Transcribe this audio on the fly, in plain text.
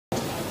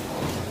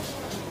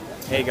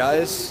Hey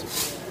guys,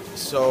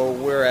 so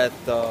we're at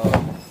the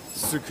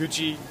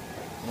Tsukiji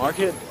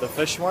market, the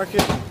fish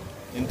market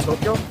in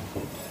Tokyo,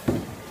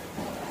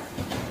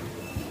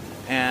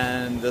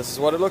 and this is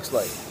what it looks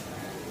like.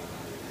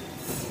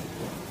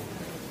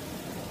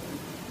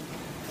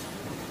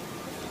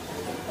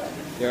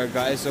 There are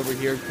guys over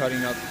here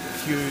cutting up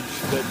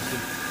huge bits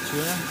of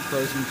tuna,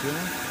 frozen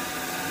tuna.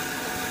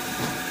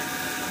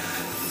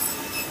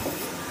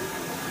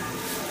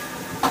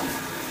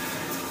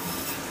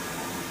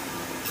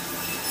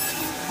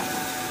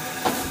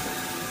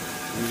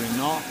 You do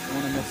not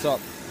want to mess up,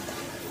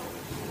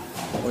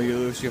 or you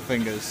lose your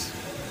fingers.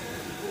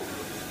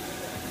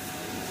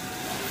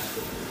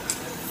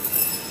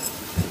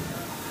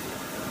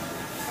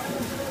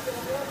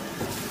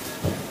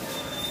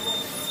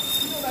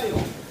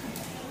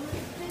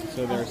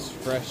 So there's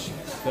fresh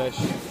fish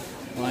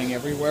lying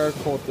everywhere,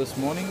 caught this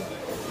morning.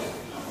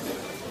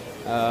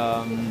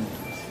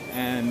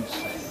 And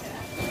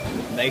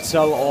they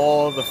sell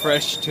all the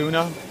fresh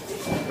tuna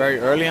very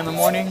early in the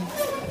morning,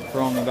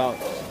 from about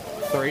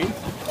 3.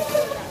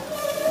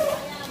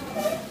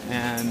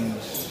 And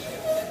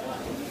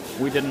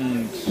we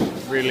didn't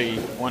really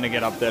want to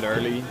get up that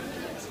early.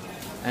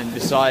 And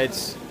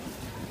besides,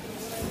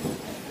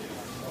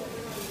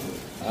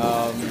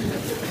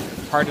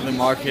 part of the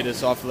market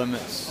is off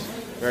limits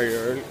very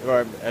early,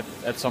 or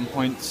at some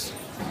points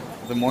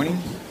of the morning,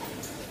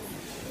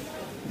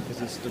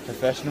 because it's the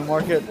professional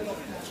market.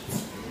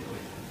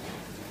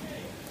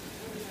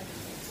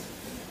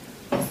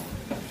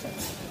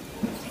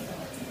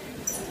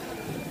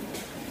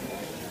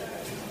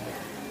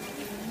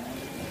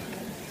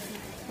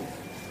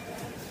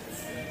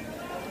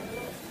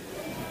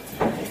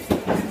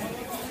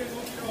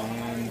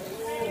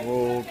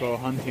 Go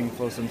hunting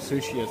for some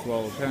sushi as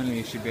well. Apparently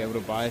you should be able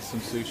to buy some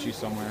sushi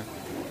somewhere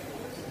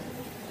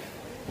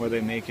where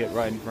they make it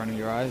right in front of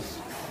your eyes.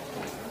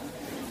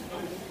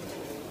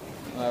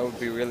 That would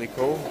be really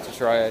cool to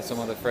try some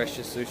of the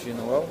freshest sushi in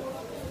the world,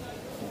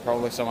 and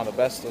probably some of the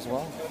best as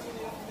well.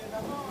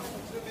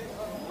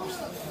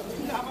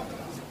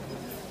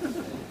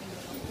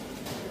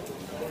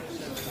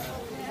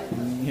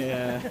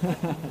 Yeah.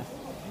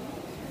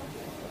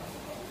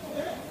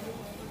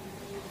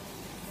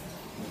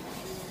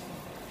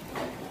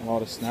 A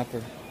lot of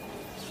snapper.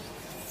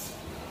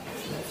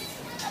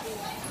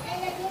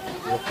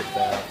 Look at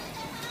that.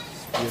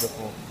 It's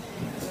beautiful.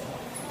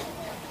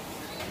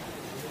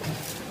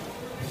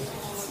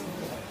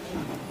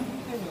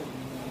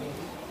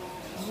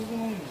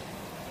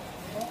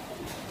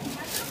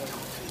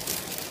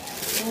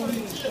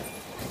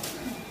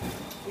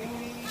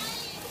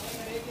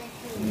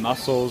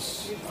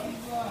 Mussels.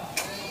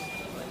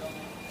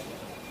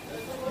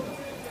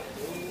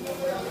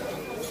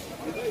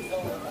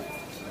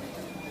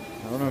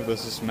 I don't know if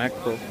this is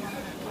mackerel.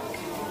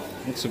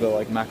 Looks a bit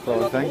like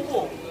mackerel, I think.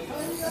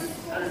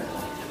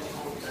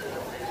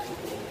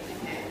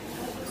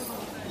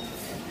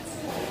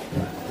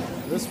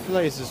 This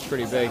place is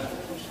pretty big.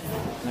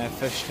 They have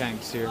fish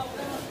tanks here.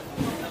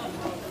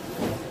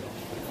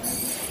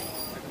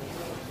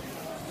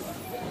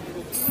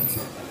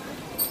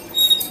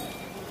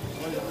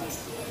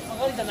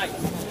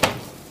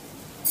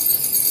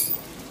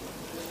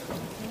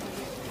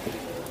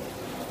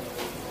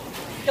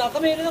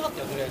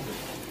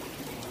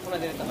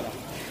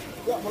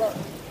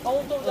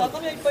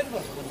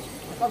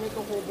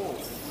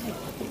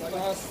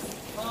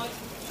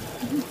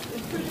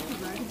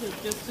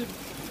 Just to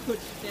put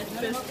that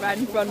fish right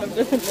in front of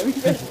the living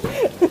fish.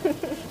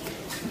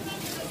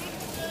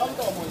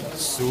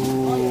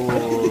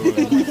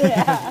 Soon.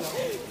 Yeah.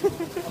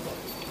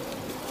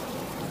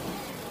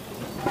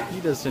 He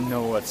doesn't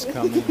know what's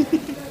coming.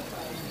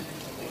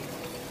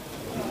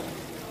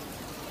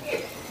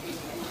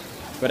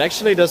 But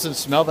actually it doesn't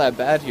smell that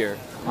bad here,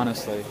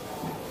 honestly.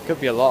 Could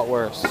be a lot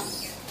worse.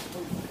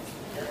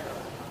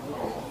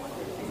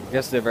 I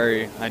guess they're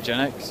very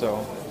hygienic,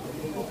 so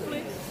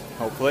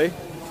hopefully.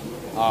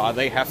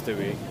 They have to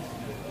be.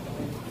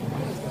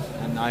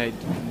 And I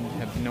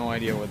have no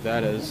idea what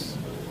that is.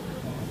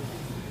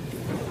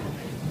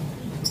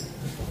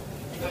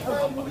 I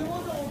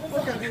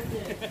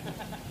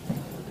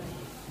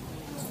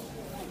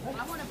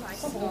want to buy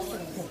some.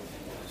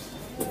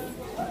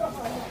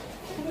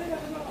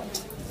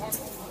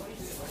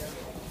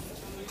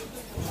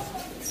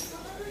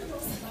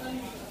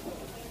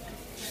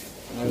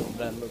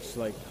 That looks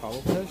like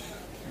cuttlefish.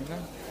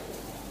 Okay.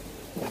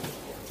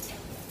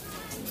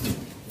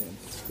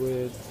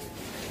 Squid,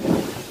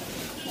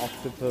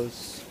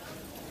 octopus,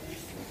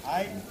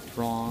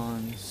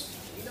 prawns,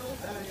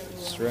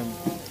 shrimp,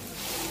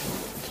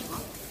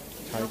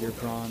 tiger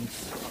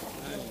prawns,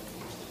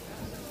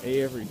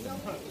 everything.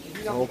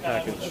 The whole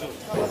package.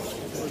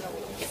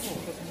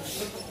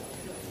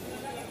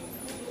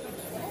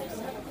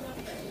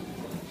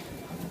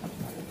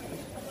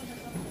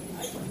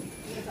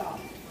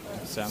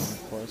 Salmon,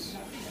 of course.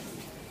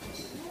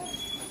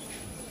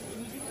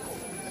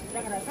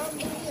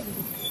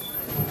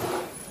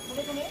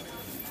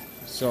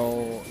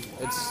 So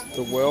it's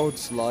the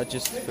world's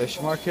largest fish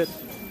market,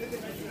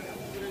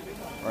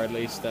 Or at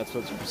least that's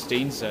what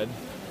Christine said.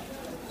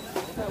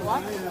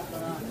 What?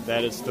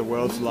 That it's the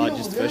world's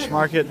largest fish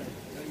market.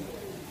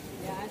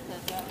 Yeah, I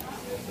said that.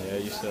 Yeah,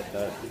 you said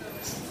that.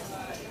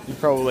 You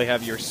probably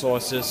have your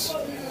sources.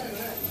 Look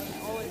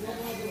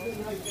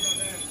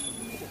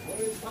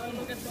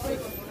at the big,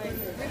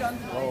 right on.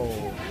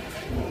 Oh.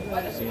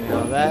 See,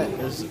 now that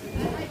is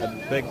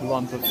a big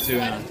lump of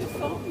tuna.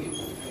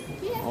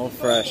 All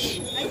fresh.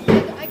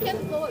 I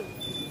can go.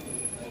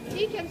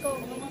 He can go.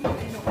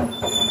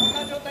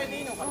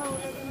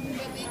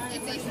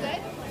 It is that?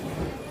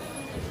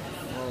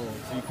 Oh,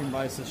 so you can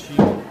buy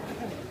sashimi.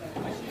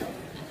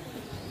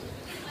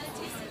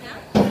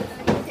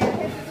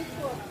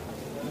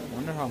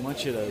 Wonder how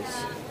much it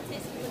is.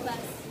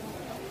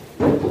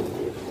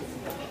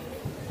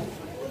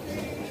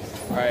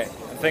 Alright,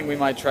 I think we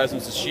might try some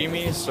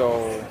sashimi,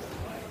 so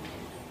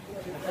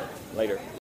later.